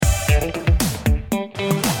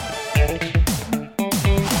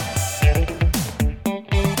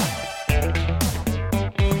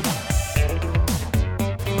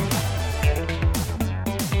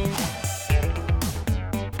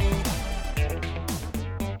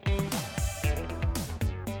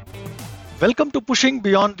Welcome to Pushing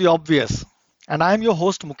Beyond the Obvious, and I am your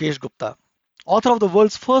host Mukesh Gupta, author of the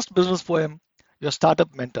world's first business poem, Your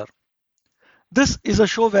Startup Mentor. This is a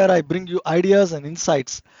show where I bring you ideas and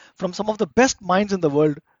insights from some of the best minds in the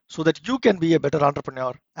world so that you can be a better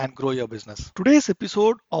entrepreneur and grow your business. Today's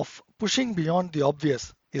episode of Pushing Beyond the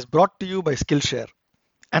Obvious is brought to you by Skillshare,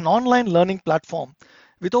 an online learning platform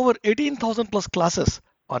with over 18,000 plus classes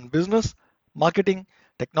on business, marketing,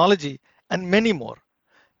 technology, and many more.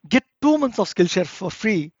 Get 2 months of Skillshare for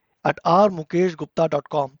free at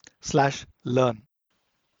rmukeshgupta.com/learn.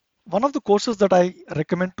 One of the courses that I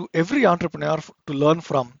recommend to every entrepreneur to learn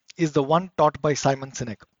from is the one taught by Simon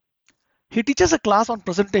Sinek. He teaches a class on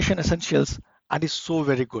presentation essentials and is so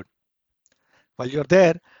very good. While you're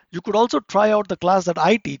there, you could also try out the class that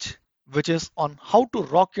I teach, which is on how to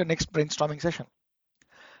rock your next brainstorming session.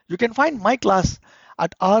 You can find my class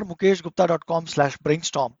at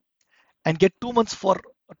rmukeshgupta.com/brainstorm and get 2 months of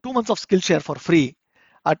Skillshare for free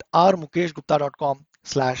at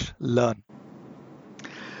rmukeshgupta.com/learn.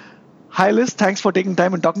 Hi Liz, thanks for taking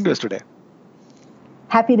time and talking to us today.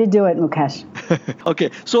 Happy to do it, Mukesh.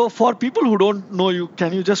 Okay, so for people who don't know you,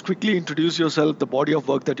 can you just quickly introduce yourself, the body of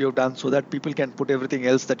work that you've done, so that people can put everything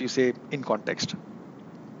else that you say in context?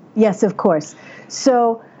 Yes, of course.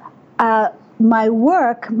 So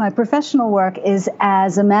my professional work is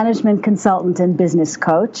as a management consultant and business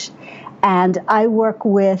coach. And I work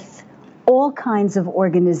with all kinds of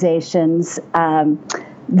organizations,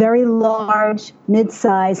 very large,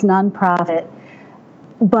 mid-sized, nonprofit,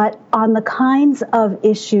 but on the kinds of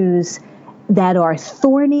issues that are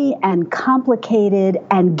thorny and complicated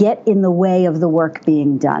and get in the way of the work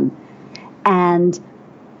being done. And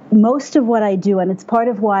most of what I do, and it's part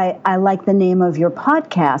of why I like the name of your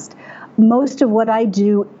podcast, most of what I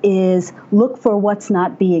do is look for what's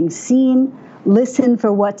not being seen, listen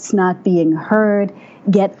for what's not being heard,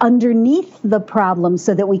 get underneath the problems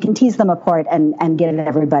so that we can tease them apart and get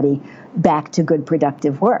everybody back to good,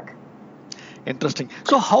 productive work. Interesting.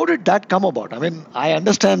 So how did that come about? I mean, I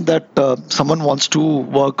understand that someone wants to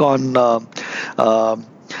work on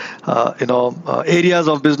areas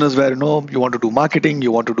of business where you want to do marketing,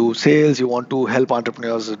 you want to do sales, you want to help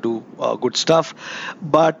entrepreneurs do good stuff.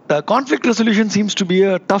 But conflict resolution seems to be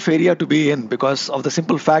a tough area to be in because of the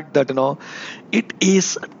simple fact that it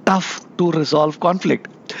is tough to resolve conflict,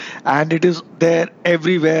 and it is there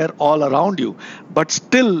everywhere all around you. But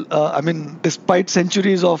still, despite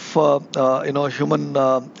centuries of human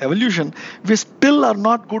evolution, we still are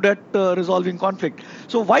not good at resolving conflict.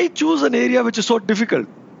 So why choose an area which is so difficult?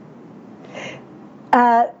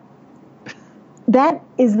 That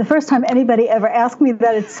is the first time anybody ever asked me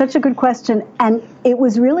that. It's such a good question. And it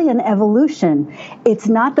was really an evolution. It's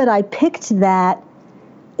not that I picked that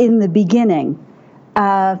in the beginning.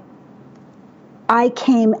 I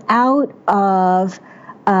came out of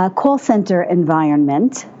a call center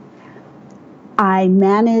environment. I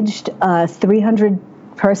managed a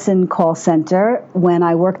 300-person call center when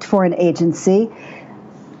I worked for an agency.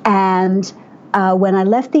 And when I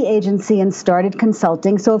left the agency and started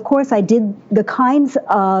consulting, so of course I did the kinds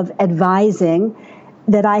of advising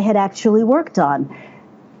that I had actually worked on.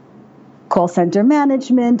 Call center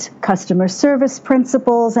management, customer service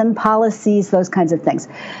principles and policies, those kinds of things.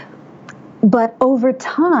 But over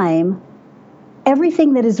time,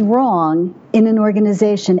 everything that is wrong in an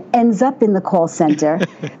organization ends up in the call center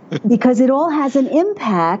because it all has an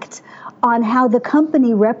impact on how the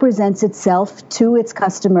company represents itself to its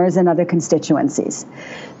customers and other constituencies.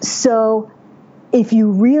 So if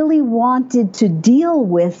you really wanted to deal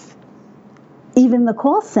with even the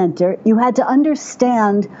call center, you had to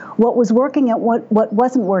understand what was working and what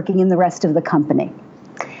wasn't working in the rest of the company.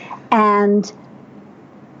 And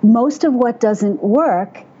most of what doesn't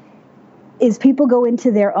work is people go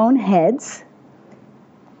into their own heads.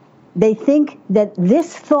 They think that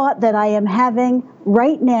this thought that I am having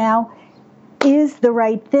right now is the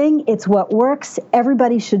right thing. It's what works.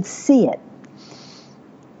 Everybody should see it.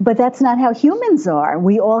 But that's not how humans are.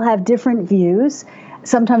 We all have different views.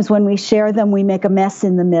 Sometimes when we share them, we make a mess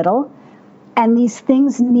in the middle. And these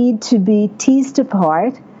things need to be teased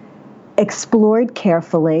apart, explored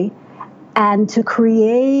carefully, and to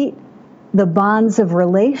create the bonds of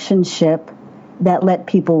relationship that let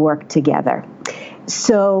people work together.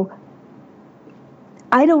 So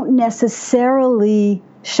I don't necessarily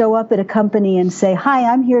show up at a company and say, "Hi,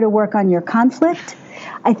 I'm here to work on your conflict."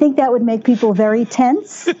 I think that would make people very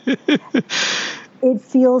tense. It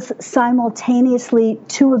feels simultaneously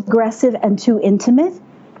too aggressive and too intimate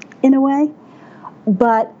in a way.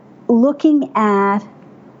 But looking at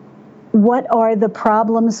what are the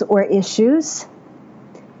problems or issues,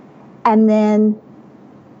 and then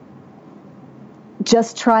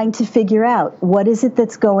just trying to figure out what is it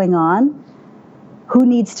that's going on, who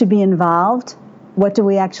needs to be involved, what do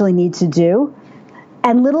we actually need to do,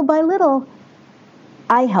 and little by little,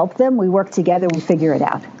 I help them, we work together, we figure it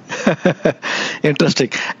out. Interesting.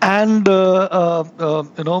 And,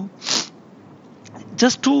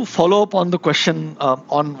 just to follow up on the question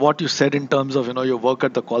on what you said in terms of, your work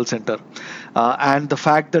at the call center and the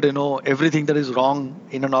fact that, everything that is wrong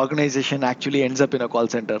in an organization actually ends up in a call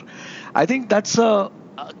center. I think that's a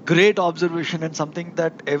great observation and something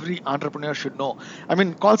that every entrepreneur should know. I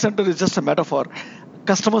mean, call center is just a metaphor.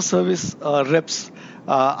 Customer service reps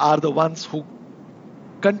are the ones who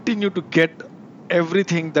continue to get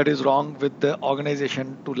everything that is wrong with the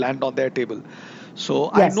organization to land on their table.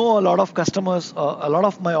 So Yes. I know a lot of customers, a lot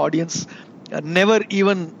of my audience never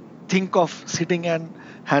even think of sitting and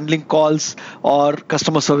handling calls or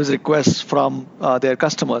customer service requests from their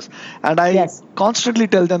customers. And I Yes. constantly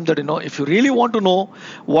tell them that, if you really want to know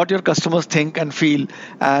what your customers think and feel,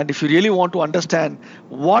 and if you really want to understand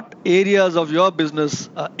what areas of your business,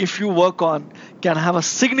 if you work on, can have a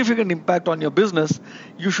significant impact on your business,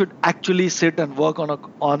 you should actually sit and work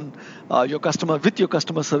on your customer with your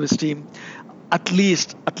customer service team at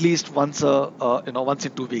least once once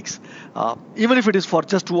in 2 weeks, even if it is for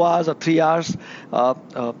just 2 hours or 3 hours.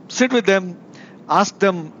 Sit with them, ask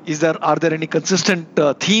them, are there any consistent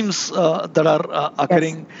themes that are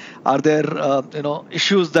occurring? Are there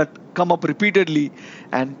issues that come up repeatedly?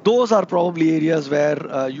 And those are probably areas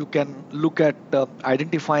where you can look at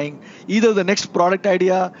identifying either the next product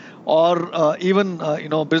idea or even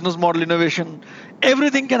business model innovation.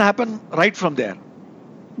 Everything can happen right from there.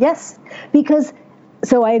 Yes, because,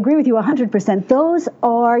 so I agree with you 100%. Those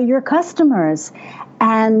are your customers.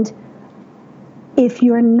 And if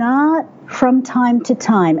you're not from time to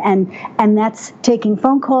time, and that's taking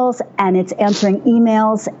phone calls, and it's answering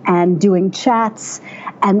emails, and doing chats,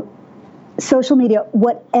 and social media,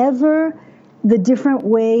 whatever the different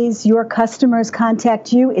ways your customers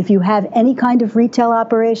contact you, if you have any kind of retail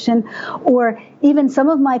operation, or even some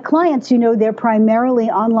of my clients, they're primarily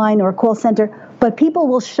online or call center, but people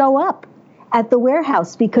will show up at the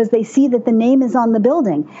warehouse because they see that the name is on the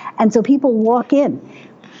building. And so people walk in.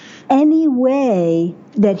 Any way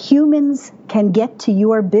that humans can get to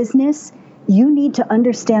your business, you need to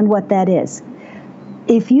understand what that is.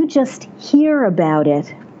 If you just hear about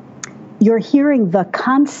it, you're hearing the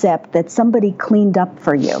concept that somebody cleaned up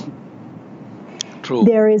for you. True.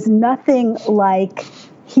 There is nothing like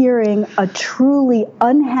hearing a truly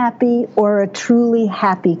unhappy or a truly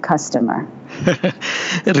happy customer.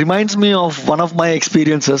 It reminds me of one of my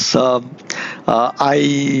experiences.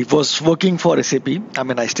 I was working for SAP. I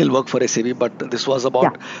mean, I still work for SAP, but this was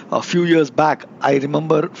about a few years back. I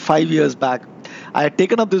remember 5 years back, I had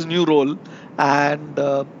taken up this new role and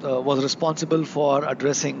was responsible for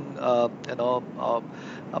addressing,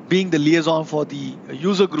 being the liaison for the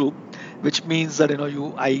user group, which means that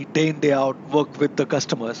I day in day out work with the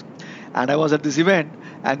customers. And I was at this event,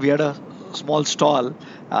 and we had a small stall,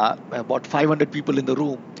 about 500 people in the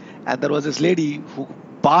room, and there was this lady who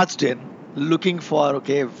barged in looking for,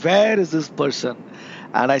 where is this person?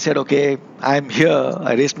 And I said, I'm here.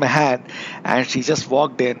 I raised my hand, and she just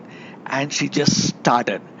walked in, and she just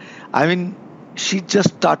started. I mean, she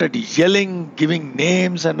just started yelling, giving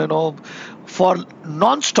names, and for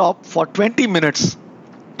non-stop for 20 minutes.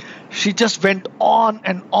 She just went on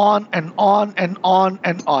and on and on and on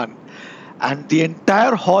and on. And the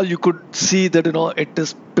entire hall, you could see that, it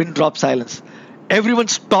is pin drop silence. Everyone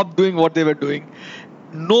stopped doing what they were doing.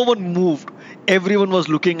 No one moved. Everyone was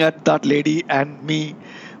looking at that lady and me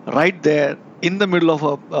right there in the middle of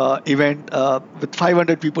a event with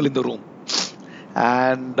 500 people in the room.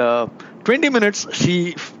 And 20 minutes,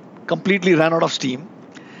 she completely ran out of steam.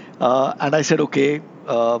 And I said, I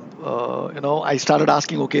started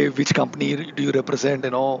asking, which company do you represent?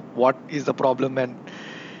 What is the problem?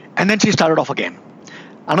 And then she started off again,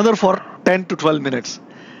 another for 10 to 12 minutes.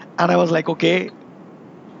 And I was like,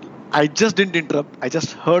 I just didn't interrupt. I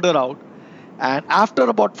just heard her out. And after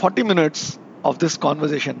about 40 minutes of this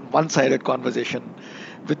conversation, one-sided conversation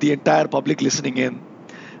with the entire public listening in,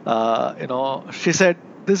 she said,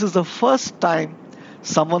 this is the first time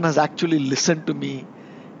someone has actually listened to me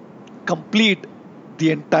complete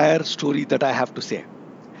the entire story that I have to say.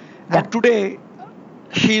 Yeah. And today,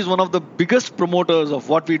 she is one of the biggest promoters of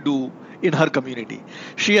what we do in her community.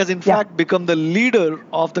 She has in fact become the leader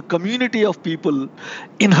of the community of people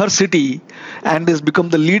in her city and has become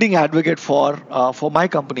the leading advocate for my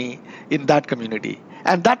company in that community.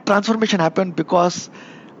 And that transformation happened because,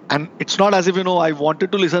 and it's not as if, I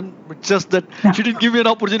wanted to listen, it's just that she didn't give me an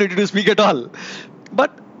opportunity to speak at all.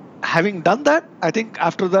 But having done that, I think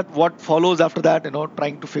after that, what follows after that,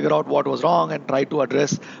 trying to figure out what was wrong and try to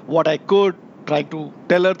address what I could, trying to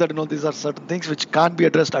tell her that, these are certain things which can't be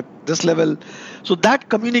addressed at this level. So that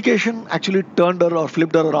communication actually turned her or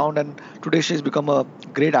flipped her around, and today she's become a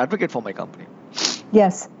great advocate for my company.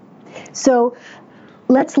 Yes. So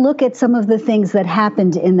let's look at some of the things that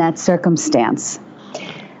happened in that circumstance.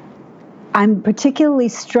 I'm particularly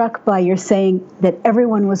struck by your saying that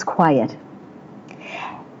everyone was quiet,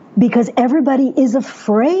 because everybody is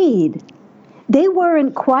afraid. They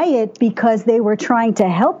weren't quiet because they were trying to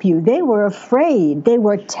help you. They were afraid. They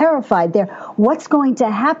were terrified. What's going to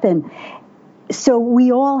happen? So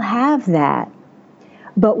we all have that.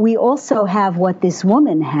 But we also have what this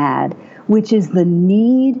woman had, which is the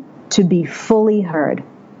need to be fully heard.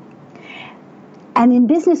 And in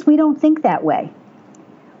business, we don't think that way.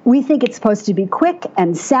 We think it's supposed to be quick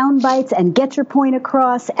and sound bites and get your point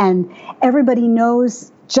across, and everybody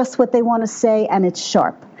knows just what they want to say, and it's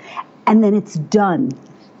sharp. And then it's done.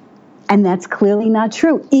 And that's clearly not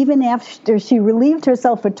true. Even after she relieved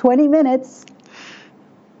herself for 20 minutes,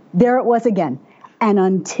 there it was again. And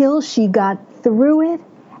until she got through it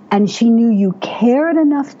and she knew you cared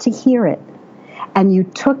enough to hear it, and you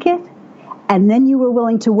took it, and then you were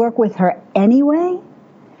willing to work with her anyway,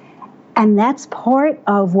 and that's part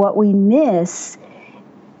of what we miss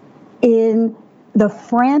in the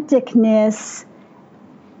franticness,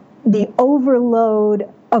 the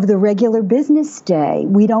overload of the regular business day.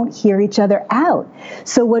 We don't hear each other out.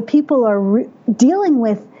 So what people are dealing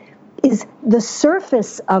with is the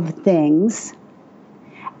surface of things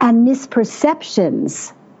and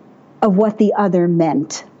misperceptions of what the other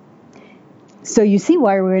meant. So you see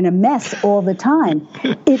why we're in a mess all the time.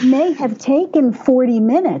 It may have taken 40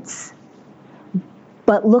 minutes,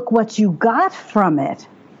 but look what you got from it.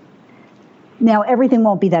 Now, everything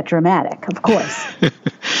won't be that dramatic, of course,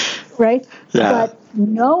 right? Yeah. But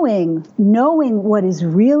knowing what is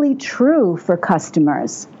really true for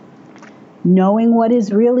customers, knowing what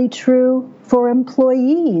is really true for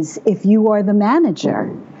employees if you are the manager,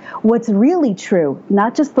 what's really true,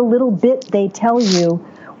 not just the little bit they tell you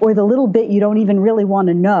or the little bit you don't even really want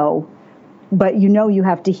to know, but you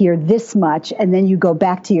have to hear this much and then you go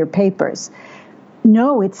back to your papers.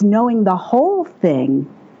 No, it's knowing the whole thing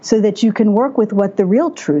so that you can work with what the real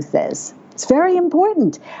truth is. It's very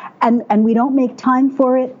important. And we don't make time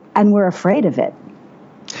for it, and we're afraid of it.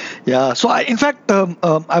 Yeah. So in fact,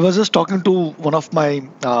 I was just talking to one of my,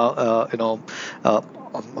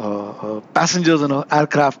 passengers in an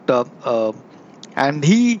aircraft, and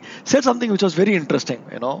he said something which was very interesting.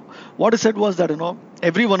 What he said was that,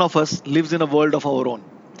 every one of us lives in a world of our own.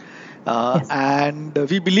 Yes. And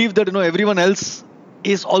we believe that, everyone else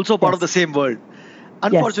is also part of the same world.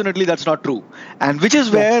 Unfortunately, that's not true. And which is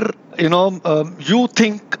where, you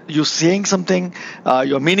think you're saying something,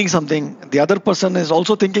 you're meaning something. The other person is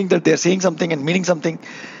also thinking that they're saying something and meaning something.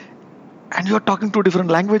 And you're talking two different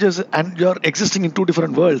languages and you're existing in two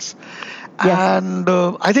different worlds. Yes. And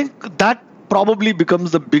I think that probably becomes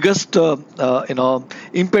the biggest,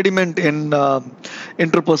 impediment in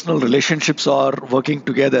interpersonal relationships or working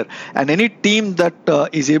together. And any team that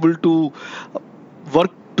is able to work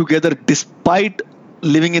together despite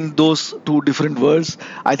living in those two different worlds,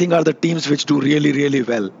 I think are the teams which do really, really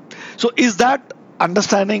well. So is that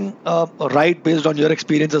understanding right based on your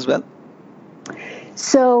experience as well?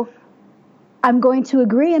 So I'm going to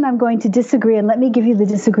agree and I'm going to disagree. And let me give you the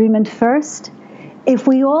disagreement first. If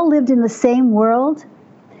we all lived in the same world,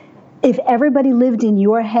 if everybody lived in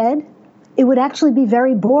your head, it would actually be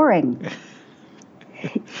very boring.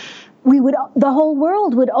 The whole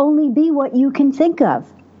world would only be what you can think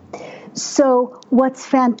of. So what's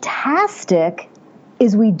fantastic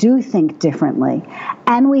is we do think differently,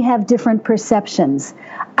 and we have different perceptions.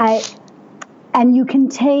 And you can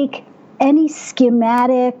take any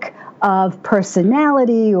schematic of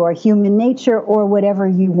personality or human nature or whatever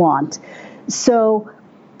you want. So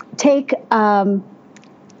take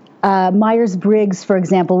Myers-Briggs, for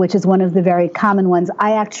example, which is one of the very common ones.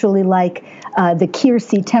 I actually like the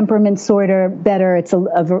Keirsey temperament sorter better. It's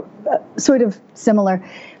a sort of similar.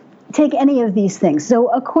 Take any of these things. So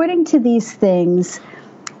according to these things,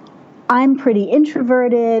 I'm pretty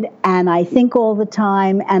introverted and I think all the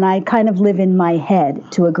time and I kind of live in my head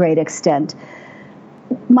to a great extent.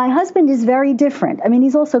 My husband is very different. I mean,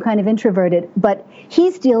 he's also kind of introverted, but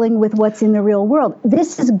he's dealing with what's in the real world.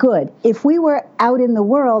 This is good. If we were out in the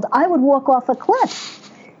world, I would walk off a cliff.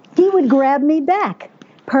 He would grab me back.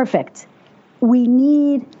 Perfect. We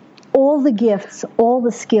need all the gifts, all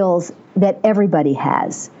the skills that everybody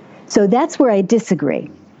has. So that's where I disagree.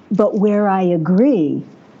 But where I agree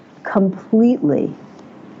completely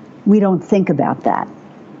We don't think about that.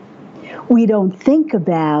 We don't think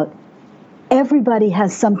about everybody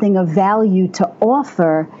has something of value to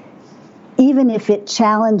offer, even if it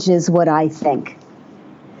challenges what I think.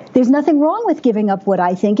 There's nothing wrong with giving up what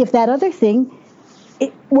I think if that other thing,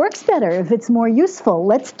 it works better, if it's more useful.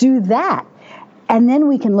 Let's do that. And then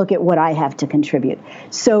we can look at what I have to contribute.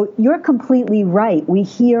 So you're completely right. We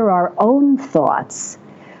hear our own thoughts.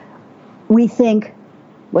 We think,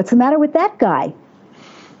 what's the matter with that guy?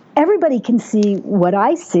 Everybody can see what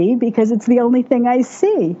I see because it's the only thing I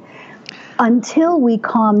see. Until we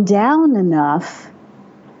calm down enough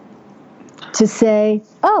to say,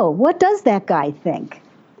 oh, what does that guy think?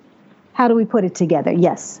 How do we put it together?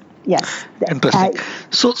 Yes. Interesting.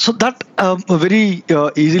 So that very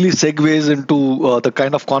easily segues into the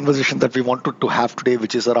kind of conversation that we wanted to have today,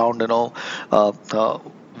 which is around,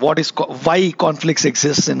 why conflicts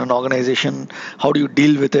exist in an organization, how do you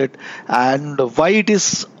deal with it, and why it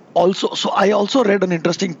is also. So I also read an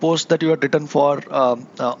interesting post that you had written for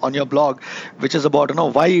on your blog, which is about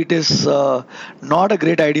why it is not a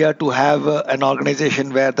great idea to have an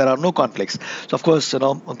organization where there are no conflicts. So of course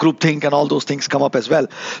groupthink and all those things come up as well.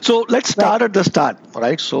 So let's start at the start,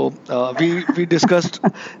 right? So we discussed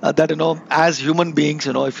that as human beings,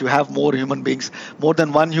 if you have more human beings, more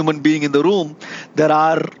than one human being in the room, there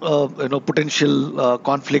are potential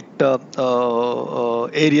conflict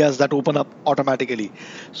areas that open up automatically.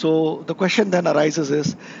 So the question then arises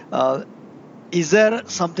is there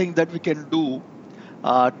something that we can do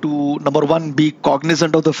to, number one, be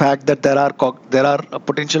cognizant of the fact that there are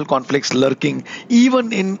potential conflicts lurking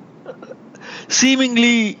even in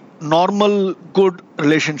seemingly normal, good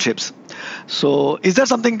relationships? So is there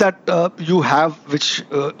something that you have which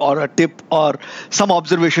or a tip or some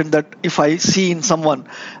observation that if I see in someone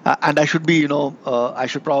and I should be, I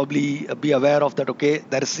should probably be aware of that, okay,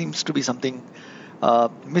 there seems to be something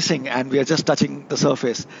missing and we are just touching the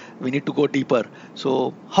surface. We need to go deeper.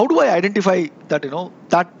 So how do I identify that,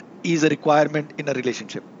 that is a requirement in a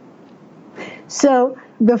relationship? So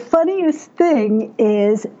the funniest thing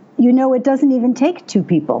is, it doesn't even take two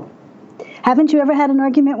people. Haven't you ever had an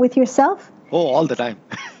argument with yourself? Oh, all the time.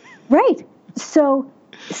 Right. So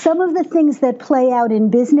some of the things that play out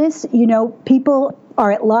in business, people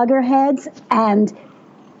are at loggerheads and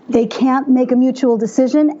they can't make a mutual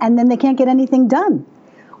decision and then they can't get anything done.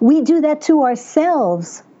 We do that to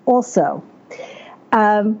ourselves also.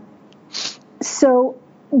 So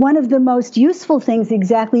one of the most useful things,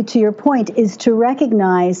 exactly to your point, is to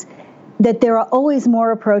recognize that there are always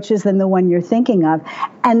more approaches than the one you're thinking of.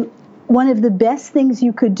 And one of the best things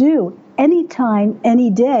you could do anytime, any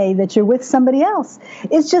day that you're with somebody else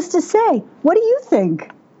is just to say, what do you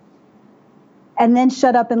think? And then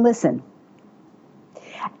shut up and listen.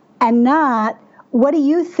 And not, what do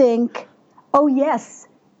you think? Oh, yes,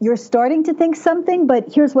 you're starting to think something,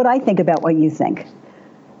 but here's what I think about what you think.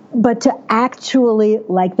 But to actually,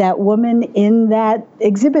 like that woman in that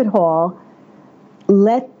exhibit hall,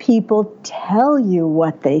 let people tell you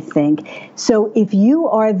what they think. So if you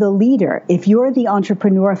are the leader, if you're the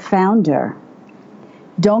entrepreneur founder,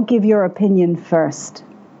 don't give your opinion first.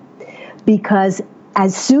 Because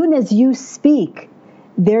as soon as you speak,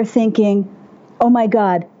 they're thinking, oh my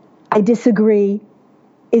God, I disagree.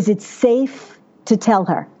 Is it safe to tell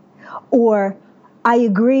her? Or I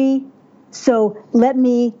agree, so let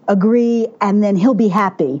me agree and then he'll be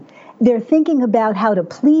happy. They're thinking about how to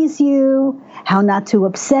please you, how not to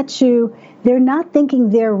upset you. They're not thinking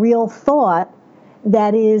their real thought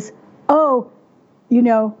that is,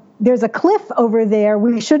 there's a cliff over there.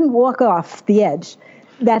 We shouldn't walk off the edge,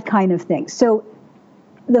 that kind of thing. So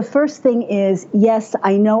the first thing is, yes,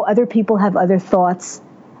 I know other people have other thoughts.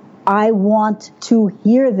 I want to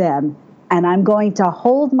hear them, and I'm going to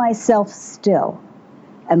hold myself still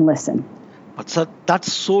and listen. But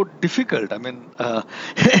that's so difficult. I mean,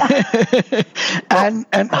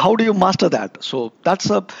 and how do you master that? So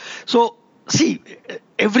see,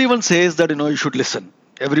 everyone says that you should listen.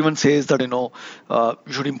 Everyone says that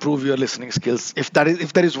you should improve your listening skills. If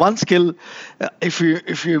there is one skill, if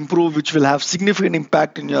you improve, which will have significant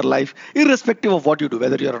impact in your life, irrespective of what you do,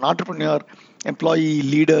 whether you're an entrepreneur, employee,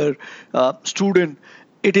 leader, student,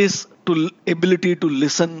 it is to ability to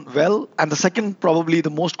listen well. And the second, probably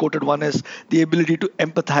the most quoted one, is the ability to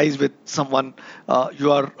empathize with someone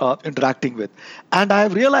you are interacting with. And I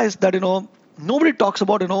have realized that nobody talks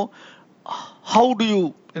about how do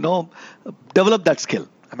you develop that skill.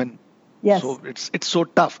 I mean, yes. So it's so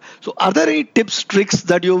tough. So are there any tips, tricks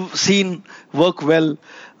that you've seen work well,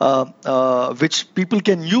 which people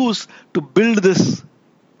can use to build this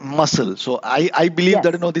muscle. So I believe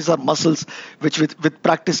that Yes. these are muscles which with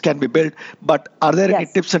practice can be built. But are there any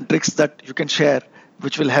Yes. tips and tricks that you can share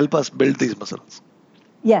which will help us build these muscles?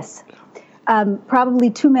 Yes. Probably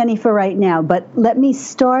too many for right now, but let me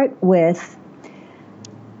start with,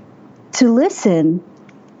 to listen,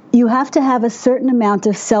 you have to have a certain amount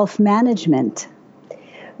of self-management,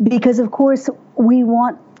 because of course we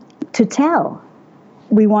want to tell,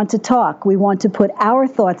 we want to talk, we want to put our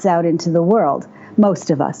thoughts out into the world,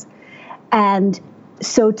 most of us. And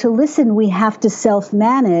so to listen, we have to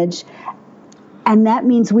self-manage, and that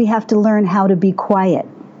means we have to learn how to be quiet.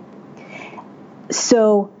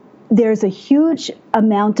 So there's a huge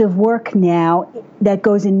amount of work now that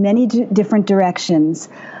goes in many different directions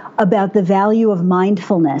about the value of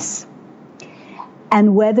mindfulness,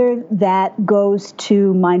 and whether that goes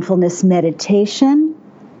to mindfulness meditation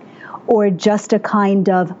or just a kind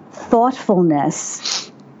of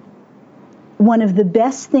thoughtfulness. One of the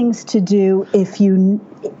best things to do if you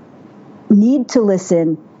need to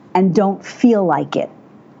listen and don't feel like it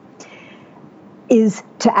is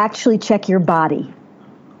to actually check your body.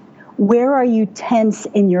 Where are you tense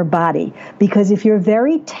in your body? Because if you're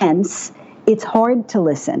very tense, it's hard to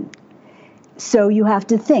listen. So you have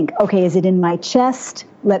to think, okay, is it in my chest?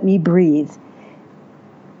 Let me breathe.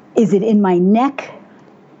 Is it in my neck?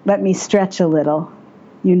 Let me stretch a little,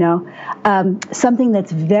 Something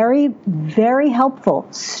that's very, very helpful,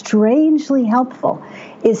 strangely helpful,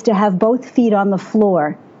 is to have both feet on the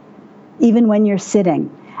floor, even when you're sitting,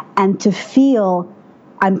 and to feel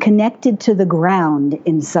I'm connected to the ground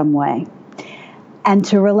in some way, and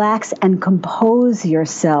to relax and compose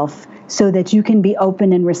yourself so that you can be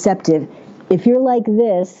open and receptive. If you're like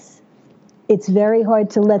this, it's very hard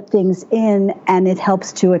to let things in, and it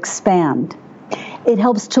helps to expand. It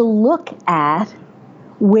helps to look at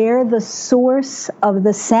where the source of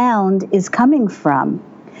the sound is coming from.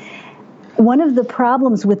 One of the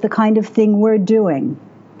problems with the kind of thing we're doing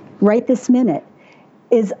right this minute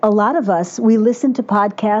is a lot of us, we listen to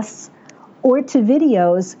podcasts or to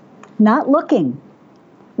videos not looking.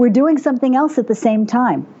 We're doing something else at the same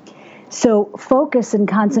time. So focus and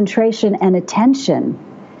concentration and attention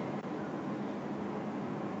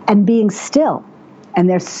and being still. And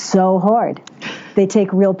they're so hard. They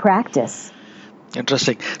take real practice.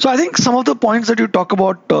 Interesting. So I think some of the points that you talk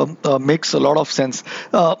about makes a lot of sense.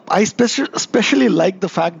 I especially like the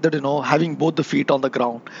fact that, having both the feet on the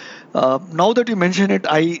ground. Now that you mention it,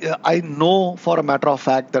 I know for a matter of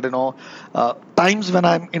fact that, times when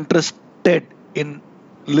I'm interested in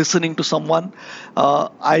listening to someone,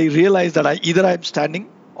 I realize that either I'm standing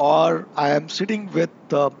or I am sitting with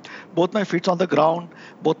both my feet on the ground,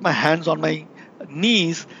 both my hands on my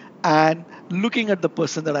knees, and looking at the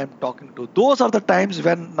person that I'm talking to. Those are the times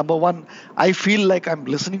when, number one, I feel like I'm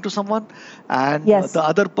listening to someone, and Yes. the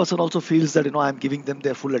other person also feels that, I'm giving them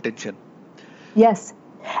their full attention. Yes.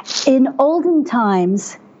 In olden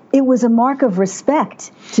times, it was a mark of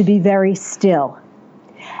respect to be very still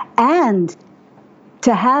and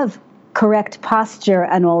to have correct posture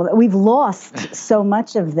and all of that. We've lost so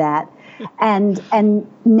much of that. And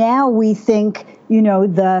now we think,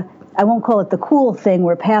 I won't call it the cool thing,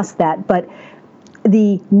 we're past that, but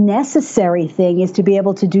the necessary thing is to be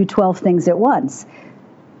able to do 12 things at once,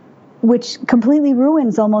 which completely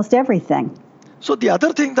ruins almost everything. So the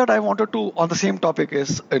other thing that I wanted to, on the same topic,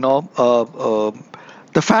 is, the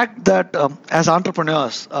fact that as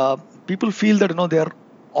entrepreneurs, people feel that, they are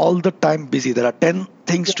all the time busy. There are 10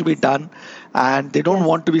 things to be done, and they don't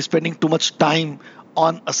want to be spending too much time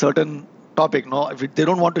on a certain topic. If they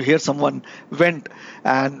don't want to hear someone vent,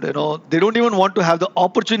 and they don't even want to have the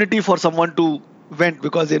opportunity for someone to vent,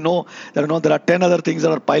 because they know that there are 10 other things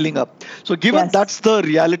that are piling up. So given that's the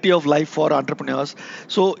reality of life for entrepreneurs,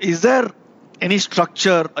 so is there any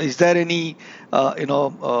structure, is there any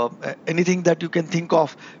anything that you can think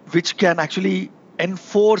of which can actually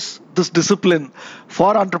enforce this discipline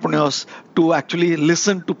for entrepreneurs to actually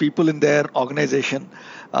listen to people in their organization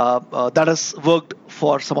that has worked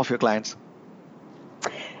for some of your clients?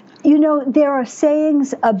 There are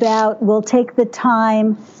sayings about we'll take the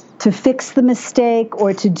time to fix the mistake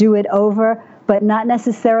or to do it over, but not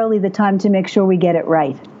necessarily the time to make sure we get it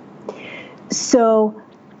right. So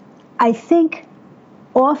I think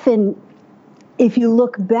often if you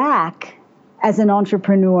look back as an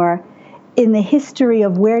entrepreneur in the history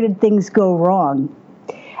of where did things go wrong,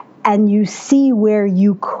 and you see where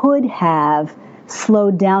you could have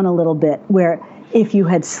slowed down a little bit, where if you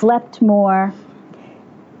had slept more,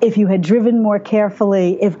 if you had driven more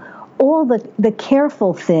carefully, if all the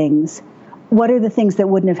careful things, what are the things that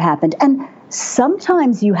wouldn't have happened? And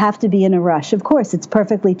sometimes you have to be in a rush. Of course, it's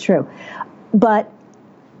perfectly true. But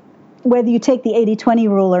whether you take the 80-20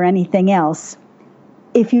 rule or anything else,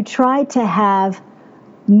 if you try to have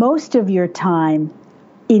most of your time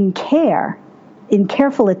in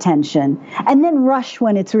careful attention, and then rush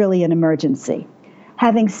when it's really an emergency.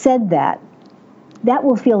 Having said that, that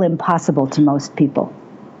will feel impossible to most people.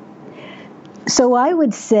 So I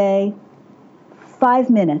would say 5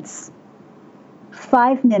 minutes.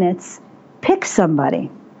 5 minutes, pick somebody.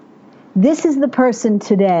 This is the person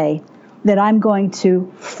today that I'm going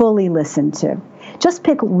to fully listen to. Just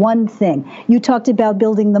pick one thing. You talked about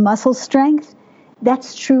building the muscle strength.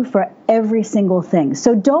 That's true for every single thing.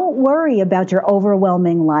 So don't worry about your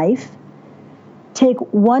overwhelming life. Take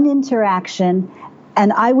one interaction,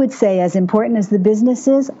 and I would say, as important as the business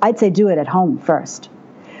is, I'd say do it at home first.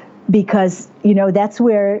 Because, that's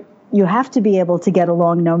where you have to be able to get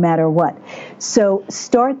along no matter what. So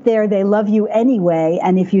start there. They love you anyway,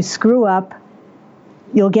 and if you screw up,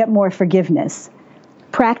 you'll get more forgiveness.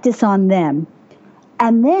 Practice on them.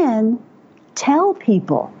 And then tell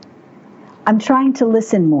people, I'm trying to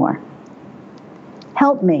listen more.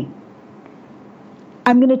 Help me.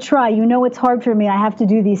 I'm going to try. It's hard for me. I have to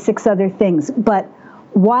do these 6 other things. But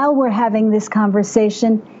while we're having this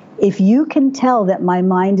conversation, if you can tell that my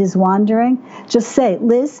mind is wandering, just say,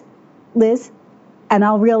 Liz, and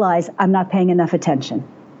I'll realize I'm not paying enough attention.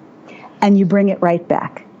 And you bring it right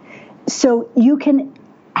back. So you can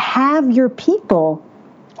have your people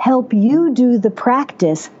help you do the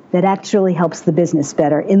practice that actually helps the business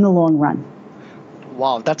better in the long run.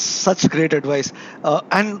 Wow, that's such great advice.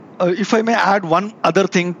 And if I may add one other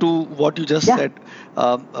thing to what you just said,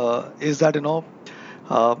 is that,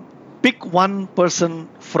 pick one person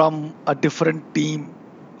from a different team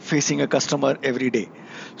facing a customer every day.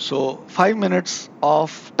 So 5 minutes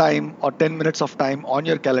of time or 10 minutes of time on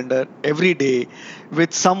your calendar every day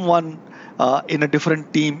with someone in a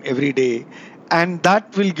different team every day. And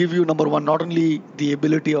that will give you, number one, not only the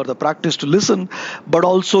ability or the practice to listen, but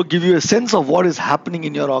also give you a sense of what is happening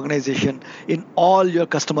in your organization, in all your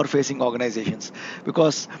customer-facing organizations.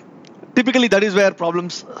 Because typically that is where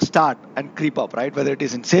problems start and creep up, right? Whether it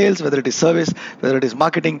is in sales, whether it is service, whether it is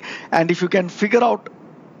marketing. And if you can figure out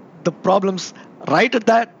the problems right at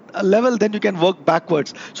that level, then you can work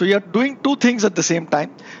backwards. So you're doing 2 things at the same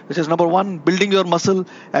time, which is number 1, building your muscle,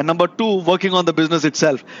 and number 2, working on the business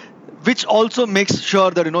itself, which also makes sure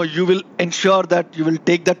that, you will ensure that you will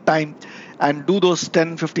take that time and do those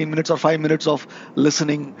 10, 15 minutes or 5 minutes of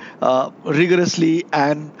listening rigorously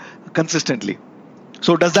and consistently.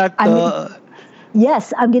 So does that...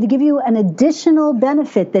 Yes, I'm going to give you an additional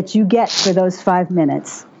benefit that you get for those 5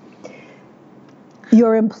 minutes.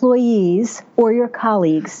 Your employees or your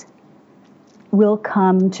colleagues will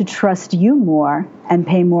come to trust you more and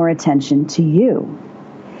pay more attention to you.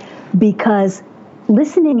 Because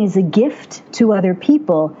listening is a gift to other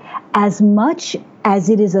people as much as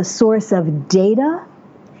it is a source of data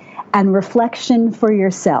and reflection for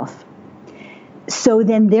yourself. So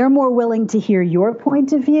then they're more willing to hear your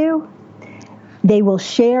point of view. They will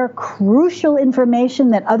share crucial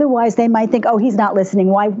information that otherwise they might think, oh, he's not listening.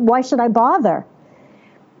 Why should I bother?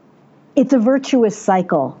 It's a virtuous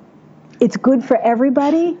cycle. It's good for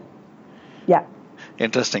everybody. Yeah.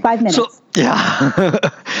 Interesting. 5 minutes. So, yeah.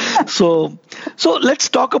 So let's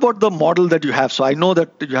talk about the model that you have. So I know that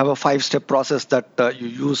you have a 5-step process that you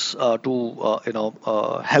use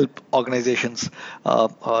to help organizations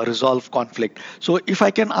resolve conflict. So if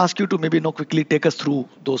I can ask you to maybe quickly take us through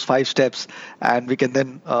those 5 steps, and we can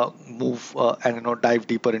then move and dive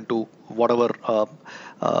deeper into whatever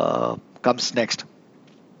comes next.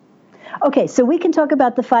 Okay, so we can talk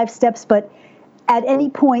about the 5 steps, but at any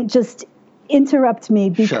point, just interrupt me,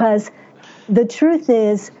 because the truth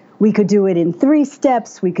is we could do it in 3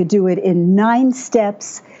 steps. We could do it in 9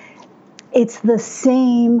 steps. It's the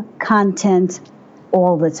same content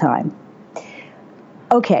all the time.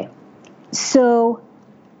 Okay, so,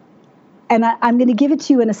 and I'm going to give it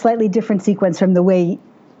to you in a slightly different sequence from the way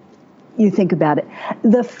you think about it.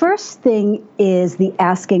 The first thing is the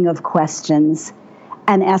asking of questions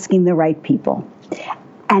and asking the right people,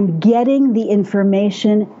 and getting the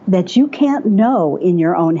information that you can't know in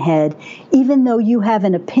your own head, even though you have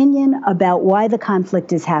an opinion about why the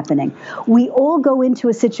conflict is happening. We all go into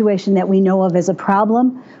a situation that we know of as a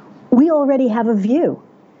problem. We already have a view.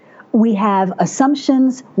 We have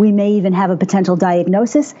assumptions. We may even have a potential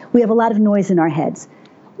diagnosis. We have a lot of noise in our heads.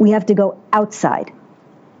 We have to go outside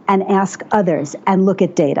and ask others and look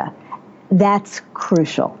at data. That's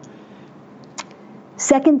crucial.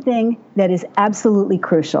 Second thing that is absolutely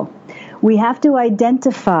crucial, we have to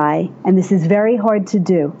identify, and this is very hard to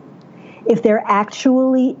do, if there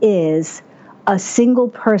actually is a single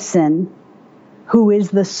person who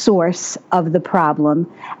is the source of the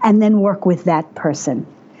problem, and then work with that person.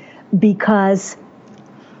 Because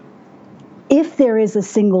if there is a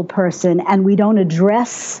single person and we don't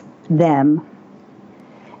address them,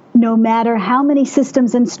 no matter how many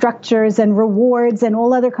systems and structures and rewards and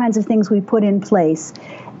all other kinds of things we put in place,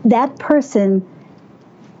 that person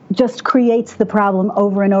just creates the problem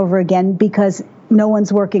over and over again because no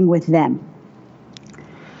one's working with them.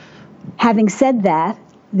 Having said that,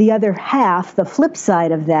 the other half, the flip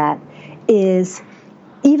side of that, is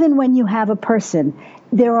even when you have a person,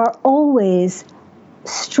 there are always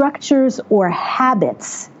structures or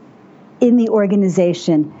habits in the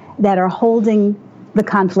organization that are holding the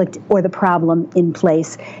conflict or the problem in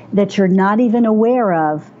place that you're not even aware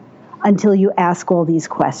of until you ask all these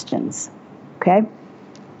questions. Okay?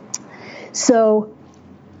 So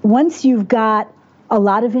once you've got a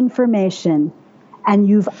lot of information and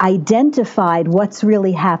you've identified what's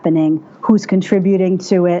really happening, who's contributing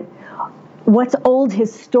to it, what's old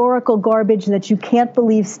historical garbage that you can't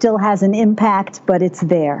believe still has an impact, but it's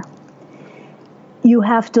there, you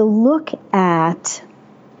have to look at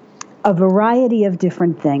a variety of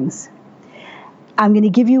different things. I'm going to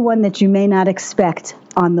give you one that you may not expect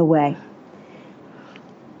on the way.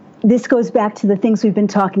 This goes back to the things we've been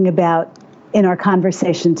talking about in our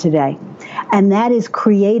conversation today, and that is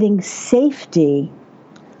creating safety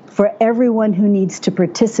for everyone who needs to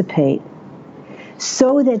participate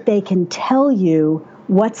so that they can tell you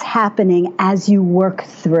what's happening as you work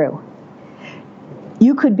through.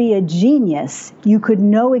 You could be a genius. You could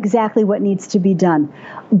know exactly what needs to be done.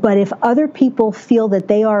 But if other people feel that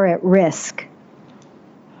they are at risk,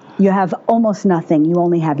 you have almost nothing. You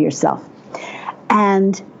only have yourself.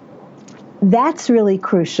 And that's really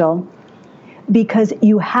crucial because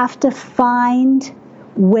you have to find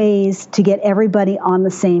ways to get everybody on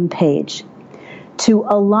the same page, to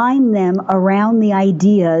align them around the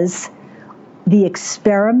ideas, the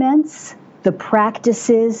experiments, the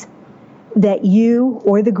practices that you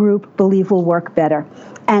or the group believe will work better.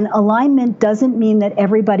 And alignment doesn't mean that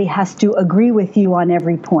everybody has to agree with you on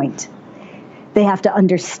every point. They have to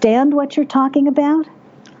understand what you're talking about,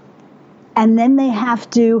 and then they have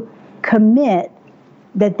to commit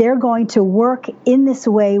that they're going to work in this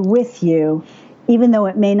way with you, even though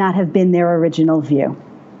it may not have been their original view.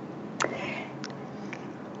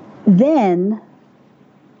 Then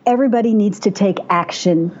everybody needs to take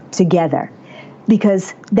action together,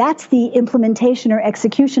 because that's the implementation or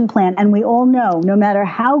execution plan. And we all know, no matter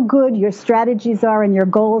how good your strategies are and your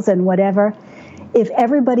goals and whatever, if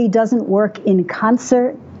everybody doesn't work in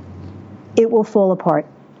concert, it will fall apart.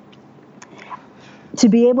 To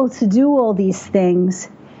be able to do all these things,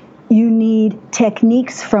 you need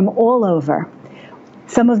techniques from all over.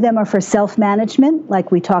 Some of them are for self-management, like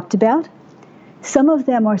we talked about. Some of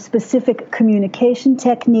them are specific communication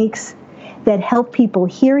techniques that help people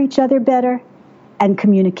hear each other better and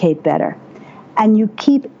communicate better. And you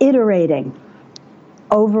keep iterating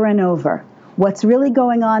over and over. What's really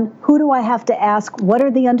going on? Who do I have to ask? What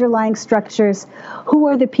are the underlying structures? Who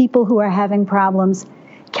are the people who are having problems?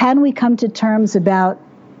 Can we come to terms about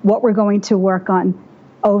what we're going to work on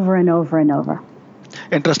over and over and over?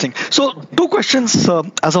 Interesting. So, two questions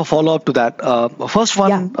as a follow-up to that. First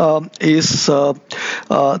one is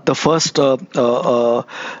the first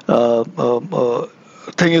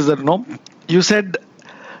thing is that you said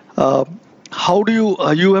how do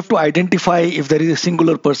you have to identify if there is a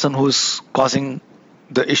singular person who's causing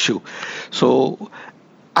the issue. So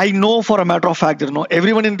I know for a matter of fact that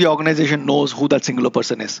everyone in the organization knows who that singular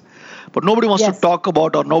person is, but nobody wants to talk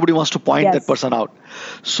about or nobody wants to point that person out.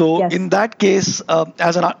 So in that case,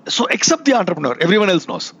 so except the entrepreneur, everyone else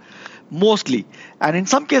knows mostly, and in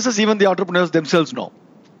some cases even the entrepreneurs themselves know.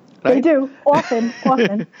 Right? They do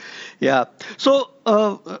often. Yeah. So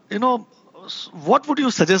what would you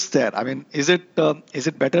suggest there? I mean, is it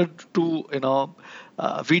better to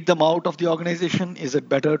weed them out of the organization? Is it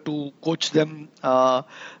better to coach them,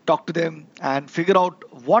 talk to them, and figure out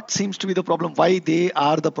what seems to be the problem, why they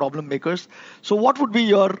are the problem makers? So what would be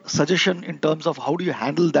your suggestion in terms of how do you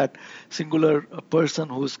handle that singular person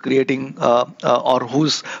who's creating or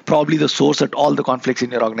who's probably the source at all the conflicts in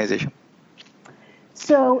your organization?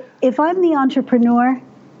 So if I'm the entrepreneur,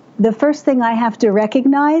 the first thing I have to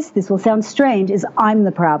recognize, this will sound strange, is I'm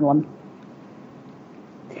the problem.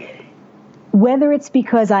 Whether it's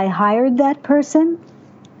because I hired that person,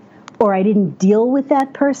 or I didn't deal with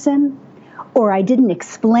that person, or I didn't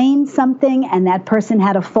explain something and that person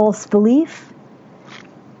had a false belief,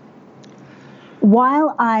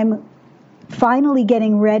 while I'm finally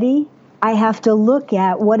getting ready, I have to look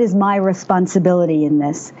at what is my responsibility in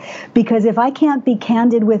this. Because if I can't be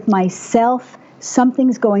candid with myself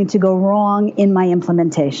something's going to go wrong in my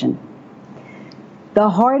implementation. The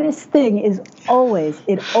hardest thing is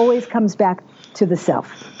it always comes back to the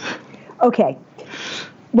self. Okay,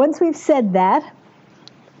 once we've said that,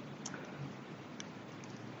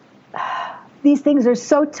 these things are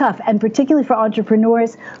so tough, and particularly for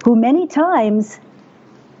entrepreneurs who many times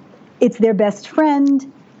it's their best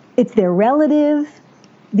friend, it's their relative,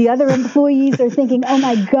 the other employees are thinking, oh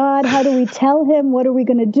my God, how do we tell him? What are we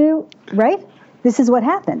going to do? Right? This is what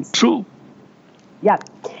happens. True. Yeah.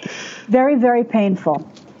 Very, very painful.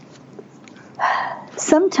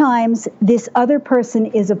 Sometimes this other person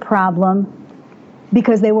is a problem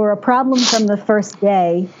because they were a problem from the first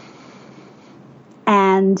day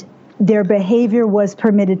and their behavior was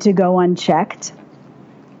permitted to go unchecked.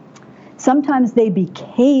 Sometimes they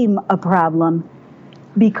became a problem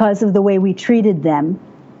because of the way we treated them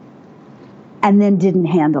and then didn't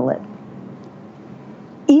handle it.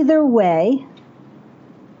 Either way,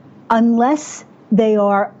 unless they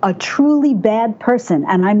are a truly bad person,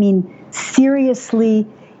 and I mean seriously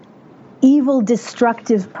evil,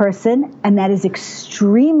 destructive person, and that is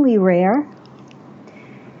extremely rare,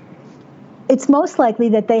 it's most likely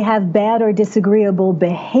that they have bad or disagreeable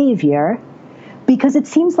behavior because it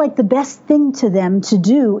seems like the best thing to them to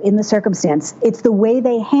do in the circumstance. It's the way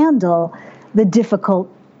they handle the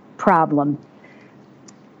difficult problem.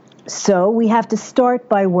 So we have to start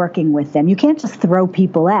by working with them. You can't just throw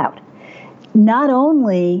people out. Not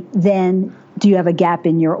only then do you have a gap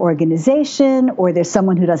in your organization or there's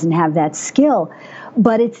someone who doesn't have that skill,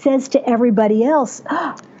 but it says to everybody else,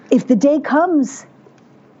 if the day comes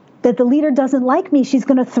that the leader doesn't like me, she's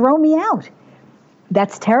going to throw me out.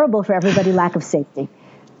 That's terrible for everybody, lack of safety.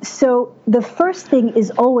 So the first thing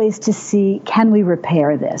is always to see, can we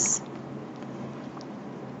repair this?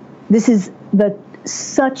 This is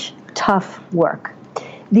such tough work.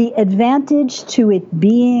 The advantage to it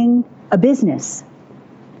being a business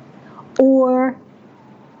or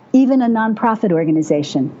even a nonprofit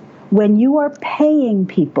organization, when you are paying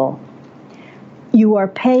people, you are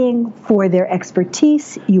paying for their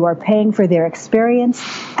expertise, you are paying for their experience,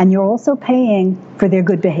 and you're also paying for their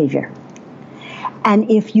good behavior.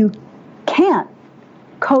 And if you can't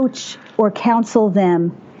coach or counsel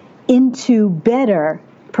them into better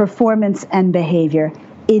performance and behavior,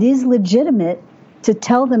 it is legitimate to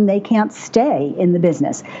tell them they can't stay in the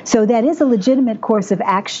business. So that is a legitimate course of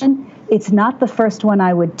action. It's not the first one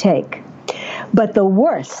I would take. But the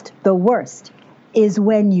worst is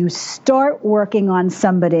when you start working on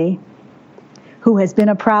somebody who has been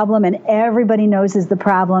a problem and everybody knows is the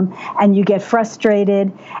problem, and you get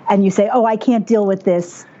frustrated and you say, oh, I can't deal with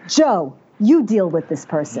this. Joe, you deal with this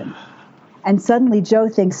person. And suddenly Joe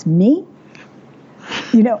thinks, me?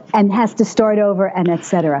 And has to start over and et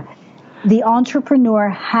cetera. The entrepreneur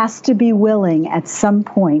has to be willing at some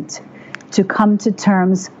point to come to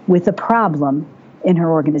terms with a problem in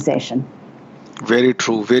her organization. Very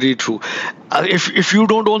true, very true. If you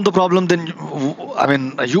don't own the problem, then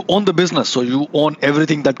you own the business, so you own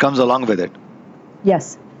everything that comes along with it.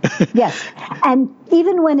 Yes, yes. And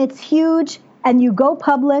even when it's huge and you go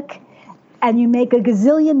public and you make a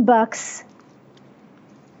gazillion bucks,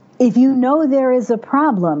 if you know there is a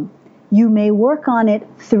problem, you may work on it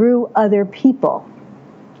through other people.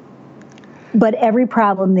 But every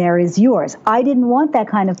problem there is yours. I didn't want that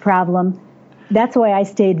kind of problem. That's why I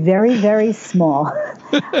stayed very, very small.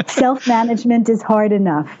 Self-management is hard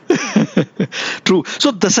enough. True.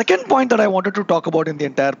 So the second point that I wanted to talk about in the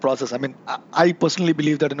entire process, I personally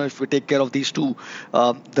believe that if we take care of these two,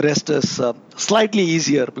 the rest is slightly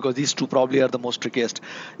easier, because these two probably are the most trickiest,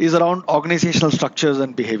 is around organizational structures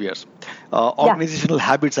and behaviors, organizational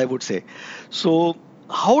habits, I would say. So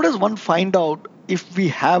how does one find out if we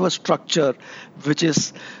have a structure which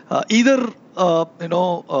is either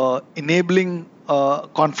enabling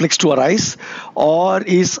conflicts to arise, or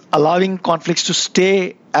is allowing conflicts to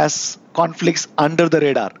stay as conflicts under the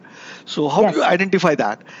radar? So how do you identify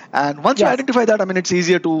that? And once you identify that, it's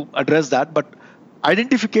easier to address that, but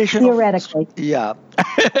identification theoretically. Yeah,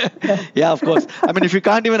 of course. If you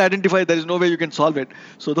can't even identify, there is no way you can solve it.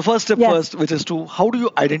 So the first step first, which is to, how do you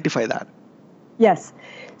identify that? Yes.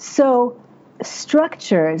 So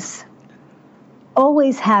structures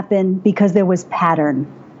always happen because there was pattern.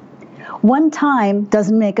 One time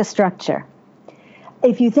doesn't make a structure.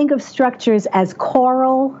 If you think of structures as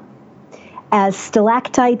coral, as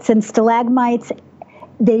stalactites and stalagmites,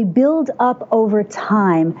 they build up over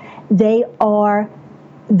time. They are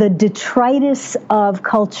the detritus of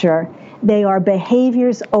culture. They are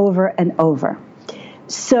behaviors over and over.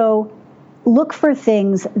 So look for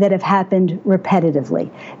things that have happened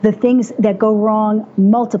repetitively, the things that go wrong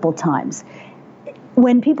multiple times.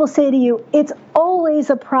 when people say to you, it's always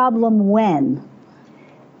a problem when,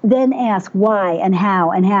 then ask why and how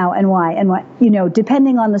and how and why and what,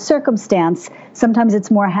 depending on the circumstance, sometimes it's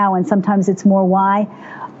more how and sometimes it's more why,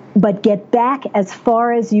 but get back as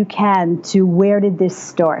far as you can to where did this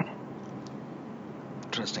start.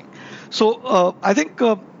 Interesting. So I think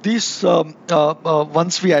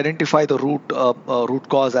once we identify the root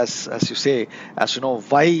cause, as you say, as you know,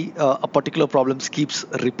 why a particular problem keeps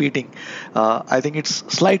repeating, I think it's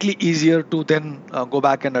slightly easier to then go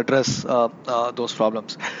back and address those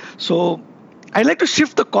problems. So I'd like to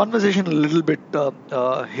shift the conversation a little bit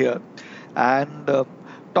here and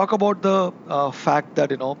talk about the fact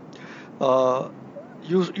that you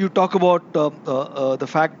talk about the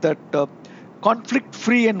fact that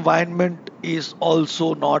conflict-free environment is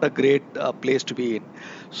also not a great place to be in.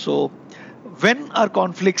 So, when are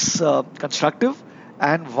conflicts constructive,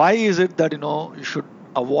 and why is it that you should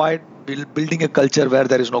avoid building a culture where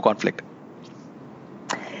there is no conflict?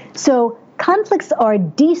 So, conflicts are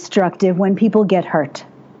destructive when people get hurt,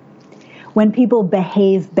 when people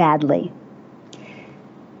behave badly.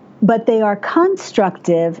 But they are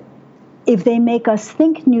constructive if they make us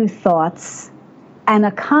think new thoughts and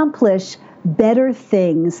accomplish better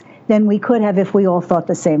things than we could have if we all thought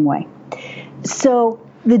the same way. So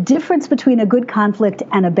the difference between a good conflict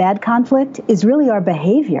and a bad conflict is really our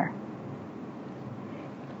behavior.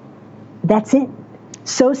 That's it.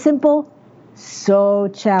 So simple, so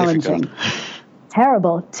challenging.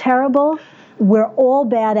 Terrible. We're all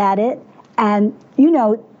bad at it. And,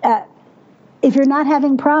 if you're not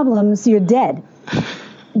having problems, you're dead.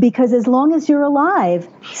 Because as long as you're alive,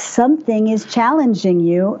 something is challenging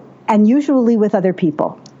you, and usually with other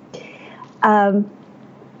people.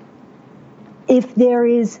 If there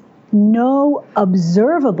is no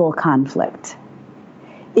observable conflict,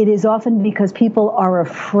 it is often because people are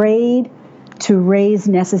afraid to raise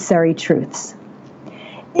necessary truths.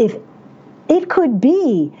 If it could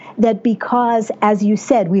be that because, as you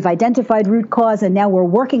said, we've identified root cause and now we're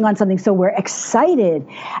working on something, so we're excited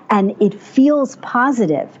and it feels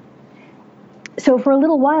positive. So for a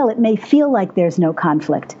little while, it may feel like there's no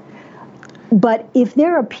conflict. But if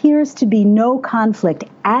there appears to be no conflict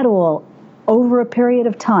at all over a period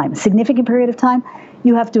of time, a significant period of time,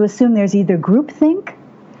 you have to assume there's either groupthink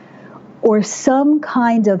or some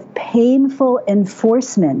kind of painful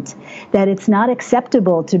enforcement that it's not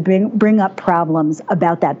acceptable to bring up problems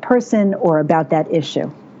about that person or about that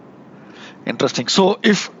issue. Interesting. So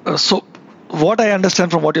what I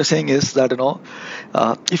understand from what you're saying is that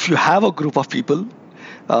if you have a group of people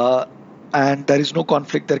and there is no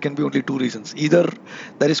conflict, there can be only two reasons. Either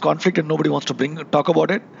there is conflict and nobody wants to talk about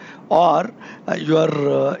it, or you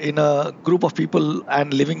are in a group of people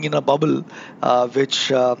and living in a bubble which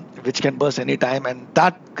can burst any time, and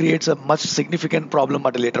that creates a much significant problem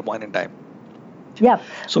at a later point in time. Yep.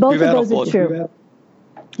 So both beware of those are true.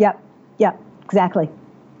 Yep, exactly.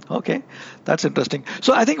 Okay, that's interesting.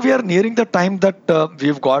 So I think we are nearing the time that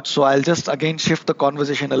we've got. So I'll just again shift the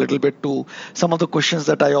conversation a little bit to some of the questions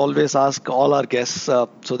that I always ask all our guests, so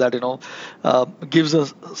that gives a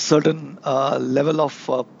certain level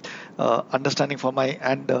of understanding for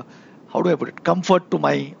how do I put it, comfort to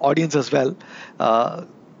my audience as well.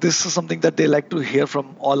 This is something that they like to hear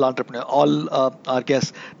from all entrepreneurs, all our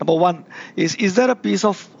guests. Number one is there a piece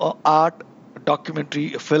of art,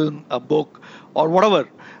 documentary, a film, a book, or whatever,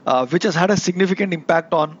 which has had a significant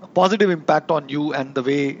positive impact on you and the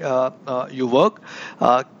way you work?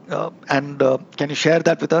 And can you share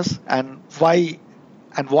that with us? And why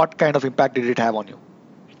and what kind of impact did it have on you?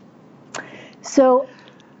 So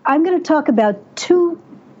I'm going to talk about two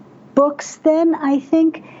books then, I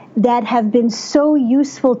think, that have been so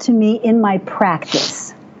useful to me in my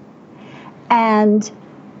practice. And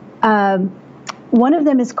one of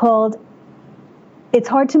them is called It's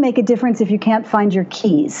Hard to Make a Difference If You Can't Find Your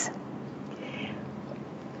Keys.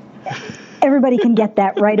 Everybody can get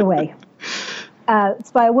that right away.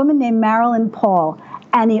 It's by a woman named Marilyn Paul,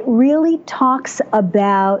 and it really talks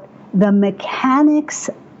about the mechanics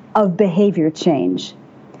of behavior change.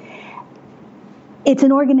 It's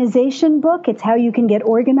an organization book. It's how you can get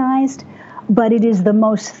organized, but it is the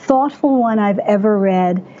most thoughtful one I've ever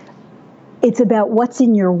read. It's about what's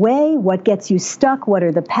in your way, what gets you stuck, what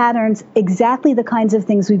are the patterns, exactly the kinds of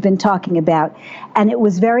things we've been talking about. And it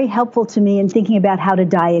was very helpful to me in thinking about how to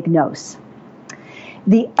diagnose.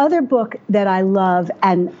 The other book that I love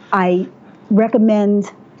and I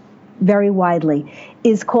recommend very widely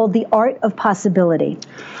is called The Art of Possibility.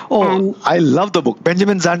 Oh, and I love the book.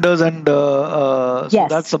 Benjamin Sanders and yes. So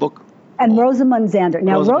that's the book. And Rosamund Zander.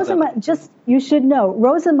 Now, Rosamund, you should know,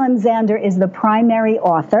 Rosamund Zander is the primary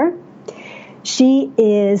author. She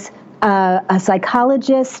is a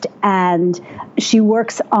psychologist, and she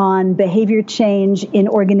works on behavior change in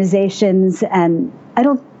organizations, and I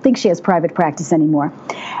don't think she has private practice anymore.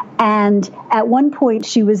 And at one point,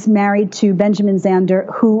 she was married to Benjamin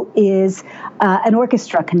Zander, who is an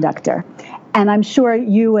orchestra conductor. And I'm sure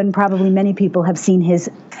you and probably many people have seen his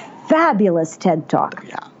fabulous TED Talk.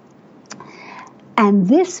 Yeah. And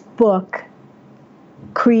this book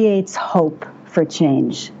creates hope for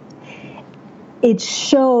change. It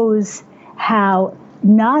shows how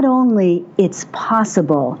not only it's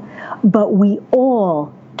possible, but we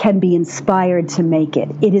all can be inspired to make it.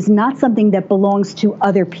 It is not something that belongs to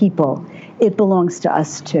other people. It belongs to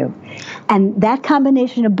us too. And that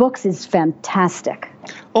combination of books is fantastic.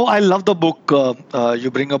 Oh, I love the book you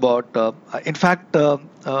bring about. In fact,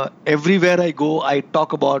 everywhere I go, I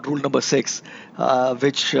talk about rule number 6,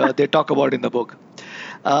 which they talk about in the book.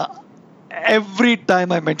 Every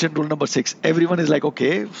time I mention rule number 6, everyone is like,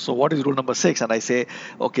 okay, so what is rule number 6? And I say,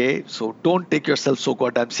 okay, so don't take yourself so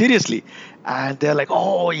goddamn seriously. And they're like,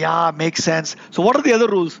 oh, yeah, makes sense. So what are the other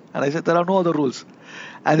rules? And I said, there are no other rules.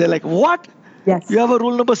 And they're like, what? Yes. You have a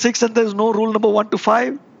rule number 6 and there's no rule number 1 to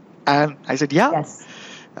 5? And I said, yeah. Yes.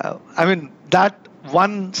 I mean, that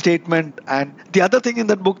one statement. And the other thing in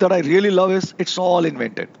that book that I really love is it's all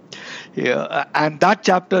invented. Yeah, and that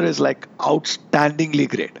chapter is like outstandingly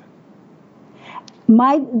great.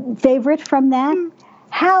 My favorite from that,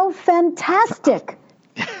 how fantastic.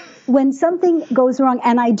 When something goes wrong,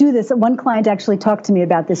 and I do this, one client actually talked to me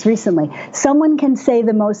about this recently. Someone can say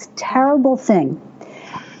the most terrible thing,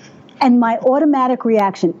 and my automatic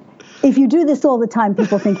reaction, if you do this all the time,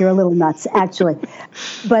 people think you're a little nuts, actually.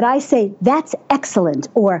 But I say, that's excellent,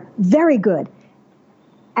 or very good.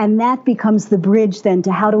 And that becomes the bridge then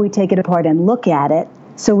to how do we take it apart and look at it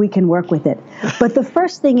so we can work with it. But the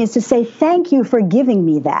first thing is to say, thank you for giving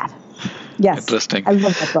me that. Yes. Interesting. I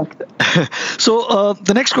love that book. So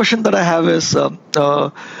the next question that I have is,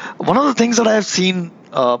 one of the things that I have seen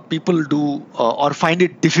people do or find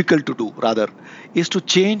it difficult to do, rather, is to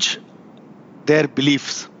change their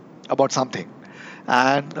beliefs about something.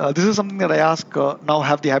 And this is something that I ask, now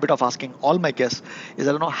have the habit of asking all my guests, is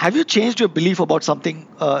that, have you changed your belief about something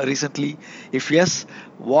recently? If yes,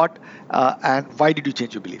 what? And why did you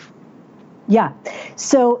change your belief? Yeah.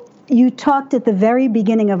 So you talked at the very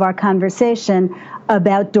beginning of our conversation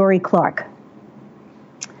about Dory Clark.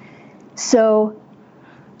 So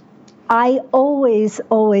I've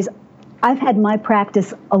had my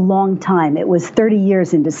practice a long time. It was 30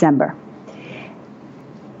 years in December.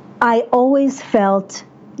 I always felt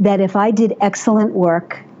that if I did excellent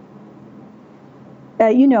work,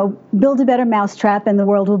 build a better mousetrap and the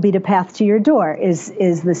world will beat a path to your door is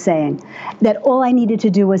the saying. That all I needed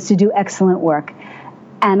to do was to do excellent work.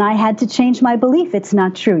 And I had to change my belief. It's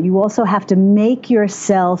not true. You also have to make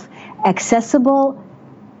yourself accessible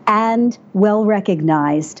and well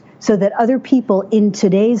recognized so that other people in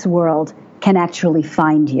today's world can actually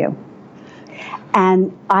find you.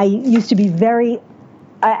 And I used to be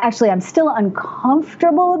I'm still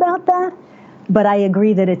uncomfortable about that, but I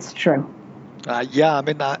agree that it's true. Her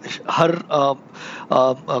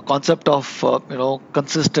concept of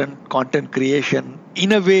consistent content creation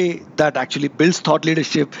in a way that actually builds thought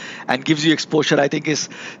leadership and gives you exposure, I think is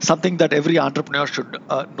something that every entrepreneur should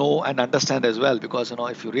know and understand as well. Because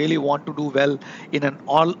if you really want to do well in an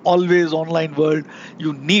always online world,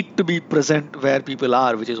 you need to be present where people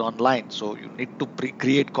are, which is online. So you need to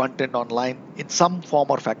create content online in some form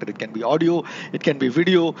or factor. It can be audio, it can be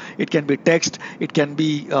video, it can be text, it can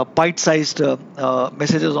be bite-sized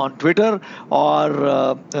messages on Twitter, or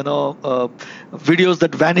videos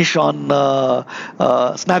that vanish on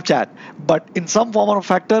Snapchat. But in some form or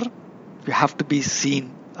factor, you have to be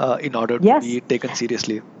seen in order to be taken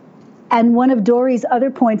seriously. And one of Dory's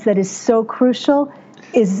other points that is so crucial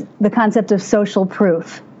is the concept of social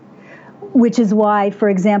proof, which is why, for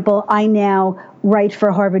example, I now write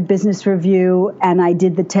for Harvard Business Review and I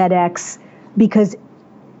did the TEDx, because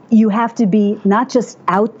you have to be not just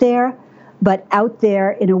out there, but out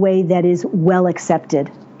there in a way that is well accepted.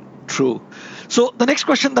 True. So the next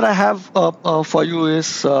question that I have for you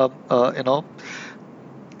is, the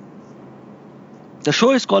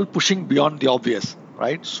show is called Pushing Beyond the Obvious,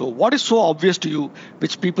 right? So what is so obvious to you,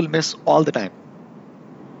 which people miss all the time?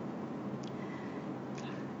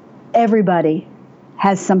 Everybody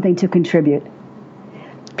has something to contribute.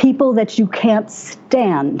 People that you can't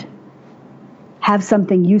stand have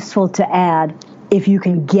something useful to add if you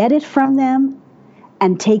can get it from them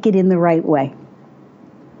and take it in the right way.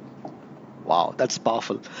 Wow, that's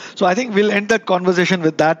powerful. So I think we'll end that conversation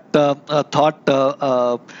with that thought.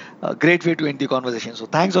 a great way to end the conversation. So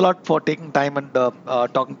thanks a lot for taking time and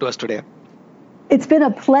talking to us today. It's been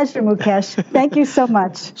a pleasure, Mukesh. Thank you so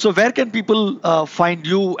much. So where can people find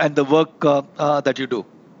you and the work that you do?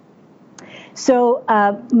 So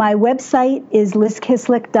my website is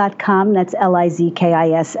lizkislik.com. That's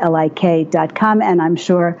LIZKISLIK.com. And I'm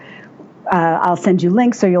sure I'll send you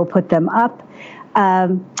links or you'll put them up.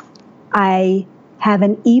 I have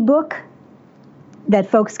an ebook that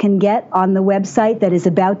folks can get on the website that is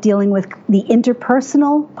about dealing with the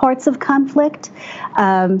interpersonal parts of conflict.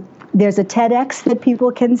 There's a TEDx that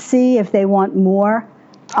people can see if they want more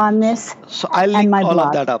on this. So I'll link all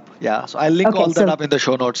of that up. Yeah. So I'll link all that up in the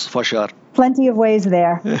show notes for sure. Plenty of ways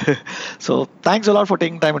there. So thanks a lot for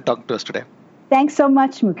taking time and talking to us today. Thanks so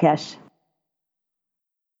much, Mukesh.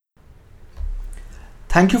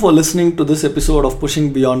 Thank you for listening to this episode of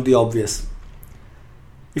Pushing Beyond the Obvious.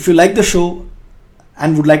 If you like the show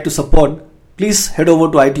and would like to support, please head over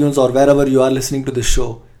to iTunes or wherever you are listening to this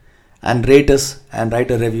show and rate us and write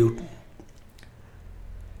a review.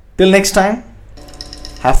 Till next time,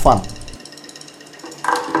 have fun.